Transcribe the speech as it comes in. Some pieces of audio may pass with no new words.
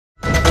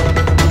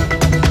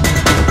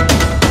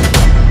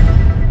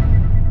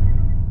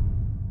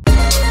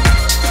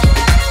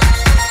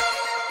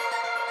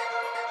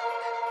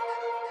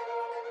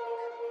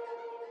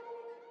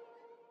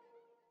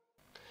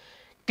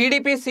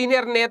TDP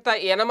senior నేత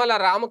యనమల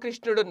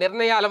రామకృష్ణుడు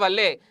నిర్ణయాల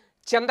వల్లే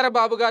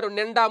చంద్రబాబు గారు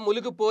నిండా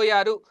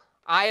మునిగిపోయారు.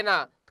 ఆయన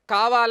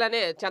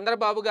కావాలనే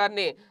చంద్రబాబు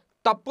గారిని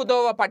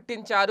తప్పుదోవ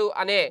పట్టించారు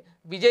అనే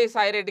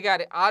విజయసాయిరెడ్డి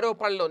గారి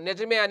ఆరోపణలు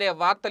నిజమే అనే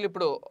వార్తలు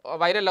ఇప్పుడు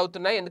వైరల్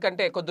అవుతున్నాయి.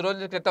 ఎందుకంటే కొద్ది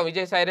రోజుల క్రితం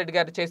విజయసాయిరెడ్డి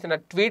గారు చేసిన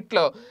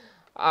ట్వీట్లో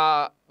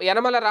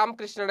యనమల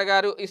రామకృష్ణుడు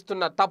గారు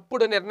ఇస్తున్న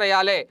తప్పుడు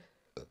నిర్ణయాలే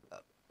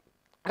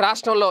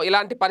రాష్ట్రంలో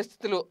ఇలాంటి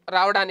పరిస్థితులు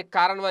రావడానికి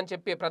కారణం అని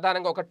చెప్పి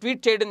ప్రధానంగా ఒక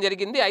ట్వీట్ చేయడం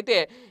జరిగింది. అయితే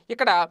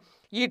ఇక్కడ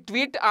ఈ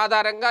ట్వీట్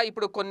ఆధారంగా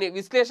ఇప్పుడు కొన్ని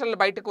విశ్లేషణలు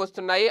బయటకు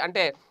వస్తున్నాయి.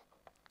 అంటే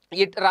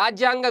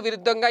రాజ్యాంగ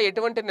విరుద్ధంగా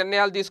ఎటువంటి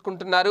నిర్ణయాలు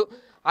తీసుకుంటున్నారు,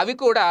 అవి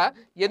కూడా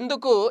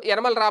ఎందుకు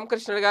యనమల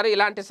రామకృష్ణుడు గారు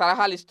ఇలాంటి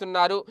సలహాలు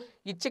ఇస్తున్నారు,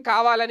 ఇచ్చి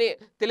కావాలని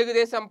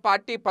తెలుగుదేశం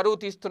పార్టీ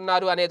పరువు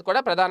తీస్తున్నారు అనేది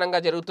కూడా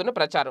ప్రధానంగా జరుగుతున్న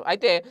ప్రచారం.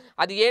 అయితే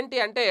అది ఏంటి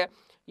అంటే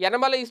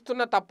యనమల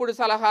ఇస్తున్న తప్పుడు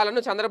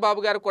సలహాలను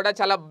చంద్రబాబు గారు కూడా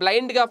చాలా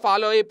బ్లైండ్గా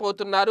ఫాలో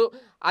అయిపోతున్నారు.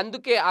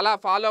 అందుకే అలా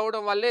ఫాలో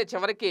అవడం వల్లే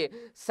చివరికి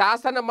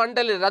శాసన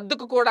మండలి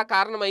రద్దుకు కూడా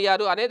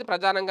కారణమయ్యారు అనేది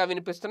ప్రధానంగా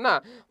వినిపిస్తున్న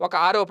ఒక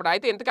ఆరోపణ.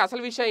 అయితే ఇంతకీ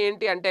అసలు విషయం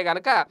ఏంటి అంటే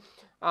కనుక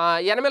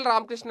యనమల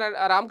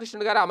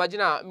రామకృష్ణుడు గారు ఆ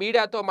మధ్యన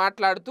మీడియాతో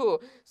మాట్లాడుతూ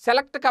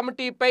సెలెక్ట్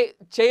కమిటీపై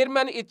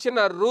చైర్మన్ ఇచ్చిన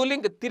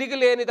రూలింగ్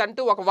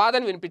తిరిగిలేనిదంటూ ఒక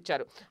వాదన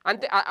వినిపించారు.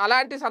 అంతే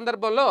అలాంటి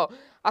సందర్భంలో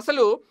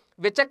అసలు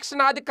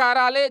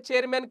విచక్షణాధికారాలే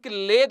చైర్మన్కి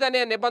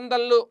లేదనే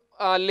నిబంధనలు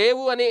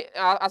లేవు అని,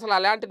 అసలు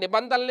అలాంటి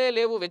నిబంధనలే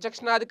లేవు,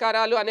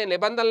 విచక్షణాధికారాలు అనే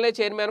నిబంధనలే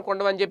చైర్మన్కి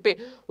ఉండవని చెప్పి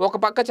ఒక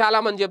పక్క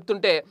చాలామంది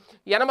చెప్తుంటే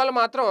యనమల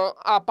మాత్రం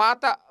ఆ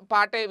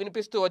పాటే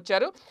వినిపిస్తూ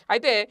వచ్చారు.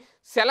 అయితే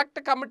సెలెక్ట్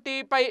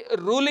కమిటీపై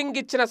రూలింగ్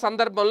ఇచ్చిన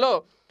సందర్భంలో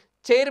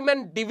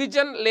చైర్మన్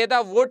డివిజన్ లేదా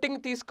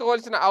ఓటింగ్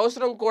తీసుకోవాల్సిన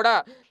అవసరం కూడా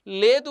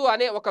లేదు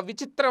అనే ఒక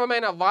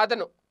విచిత్రమైన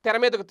వాదన తెర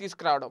మీదకు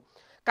తీసుకురావడం.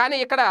 కానీ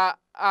ఇక్కడ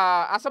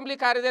అసెంబ్లీ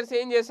కార్యదర్శి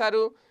ఏం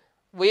చేశారు,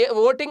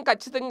 ఓటింగ్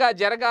ఖచ్చితంగా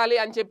జరగాలి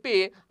అని చెప్పి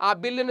ఆ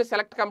బిల్లును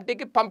సెలెక్ట్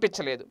కమిటీకి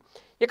పంపించలేదు.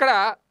 ఇక్కడ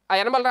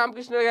యనమల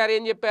రామకృష్ణ గారు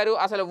ఏం చెప్పారు,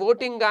 అసలు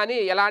ఓటింగ్ కానీ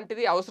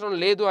ఎలాంటిది అవసరం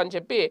లేదు అని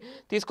చెప్పి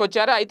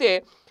తీసుకొచ్చారు. అయితే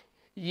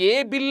ఏ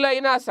బిల్లు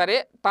అయినా సరే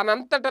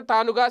తనంతట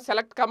తానుగా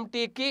సెలెక్ట్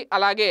కమిటీకి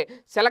అలాగే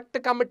సెలెక్ట్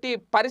కమిటీ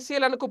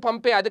పరిశీలనకు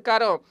పంపే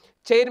అధికారం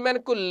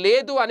చైర్మన్కు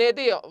లేదు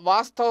అనేది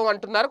వాస్తవం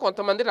అంటున్నారు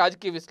కొంతమంది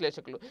రాజకీయ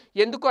విశ్లేషకులు.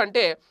 ఎందుకు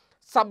అంటే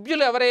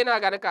సభ్యులు ఎవరైనా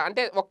గనక,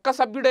 అంటే ఒక్క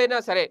సభ్యుడైనా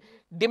సరే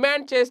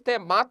డిమాండ్ చేస్తే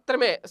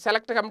మాత్రమే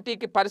సెలెక్ట్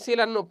కమిటీకి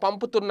పరిశీలనను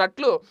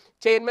పంపుతున్నట్లు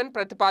చైర్మన్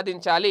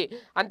ప్రతిపాదించాలి.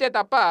 అంతే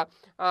తప్ప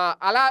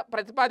అలా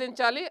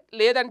ప్రతిపాదించాలి,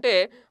 లేదంటే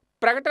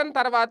ప్రకటన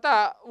తర్వాత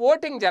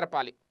ఓటింగ్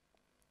జరపాలి.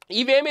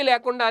 ఇవేమీ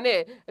లేకుండానే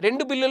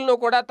రెండు బిల్లులను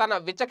కూడా తన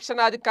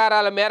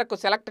విచక్షణాధికారాల మేరకు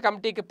సెలెక్ట్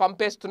కమిటీకి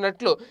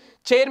పంపేస్తున్నట్లు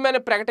చైర్మన్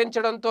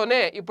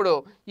ప్రకటించడంతోనే ఇప్పుడు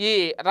ఈ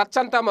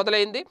రచ్చంతా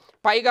మొదలైంది.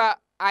 పైగా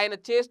ఆయన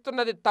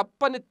చేస్తున్నది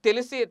తప్పని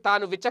తెలిసి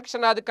తాను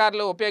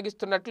విచక్షణాధికారులు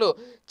ఉపయోగిస్తున్నట్లు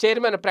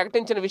చైర్మన్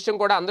ప్రకటించిన విషయం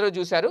కూడా అందరూ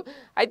చూశారు.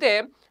 అయితే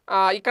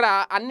ఇక్కడ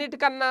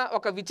అన్నిటికన్నా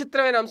ఒక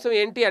విచిత్రమైన అంశం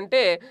ఏంటి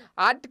అంటే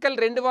ఆర్టికల్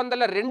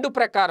 202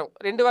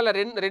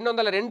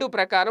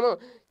 ప్రకారం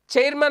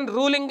చైర్మన్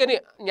రూలింగ్ని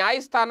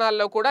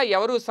న్యాయస్థానాల్లో కూడా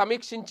ఎవరూ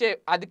సమీక్షించే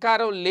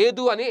అధికారం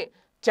లేదు అని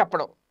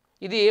చెప్పడం,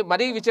 ఇది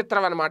మరీ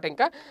విచిత్రం అన్నమాట.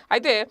 ఇంకా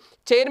అయితే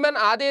చైర్మన్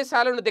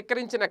ఆదేశాలను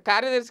ధిక్కరించిన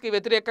కార్యదర్శికి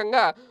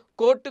వ్యతిరేకంగా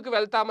కోర్టుకు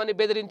వెళ్తామని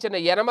బెదిరించిన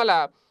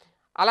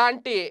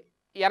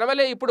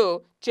యనమలే ఇప్పుడు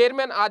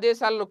చైర్మన్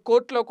ఆదేశాలను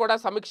కోర్టులో కూడా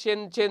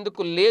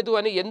సమీక్షించేందుకు లేదు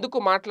అని ఎందుకు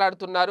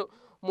మాట్లాడుతున్నారు,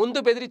 ముందు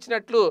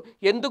బెదిరించినట్లు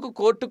ఎందుకు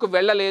కోర్టుకు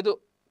వెళ్ళలేదు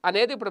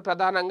అనేది ఇప్పుడు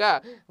ప్రధానంగా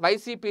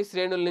వైసీపీ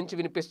శ్రేణుల నుంచి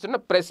వినిపిస్తున్న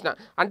ప్రశ్న.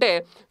 అంటే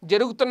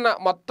జరుగుతున్న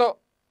మొత్తం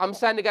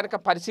అంశాన్ని కనుక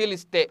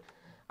పరిశీలిస్తే,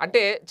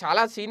 అంటే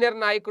చాలా సీనియర్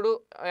నాయకుడు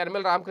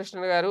యనమల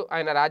రామకృష్ణ గారు,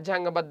 ఆయన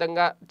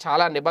రాజ్యాంగబద్ధంగా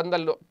చాలా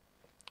నిబంధనలు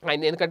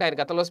ఎందుకంటే ఆయన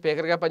గతంలో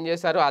స్పీకర్గా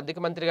పనిచేశారు, ఆర్థిక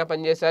మంత్రిగా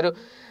పనిచేశారు,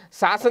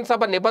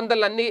 శాసనసభ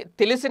నిబంధనలన్నీ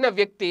తెలిసిన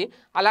వ్యక్తి.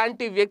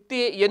 అలాంటి వ్యక్తి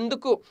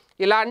ఎందుకు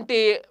ఇలాంటి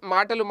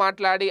మాటలు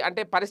మాట్లాడి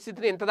అంటే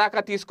పరిస్థితిని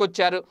ఇంతదాకా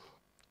తీసుకొచ్చారు,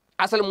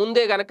 అసలు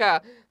ముందే గనక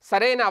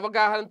సరైన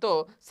అవగాహనతో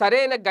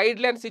సరైన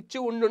గైడ్లైన్స్ ఇచ్చి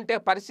ఉండుంటే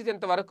పరిస్థితి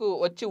ఇంతవరకు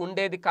వచ్చి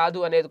ఉండేది కాదు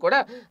అనేది కూడా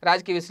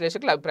రాజకీయ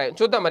విశ్లేషకుల అభిప్రాయం.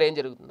 చూద్దాం మరి ఏం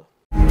జరుగుతుందో.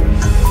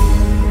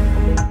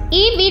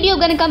 ఈ వీడియో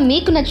గనుక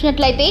మీకు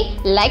నచ్చినట్లయితే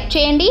లైక్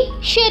చేయండి,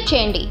 షేర్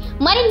చేయండి.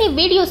 మరిన్ని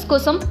వీడియోస్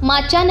కోసం మా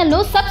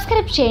ఛానల్ను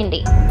సబ్స్క్రైబ్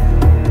చేయండి.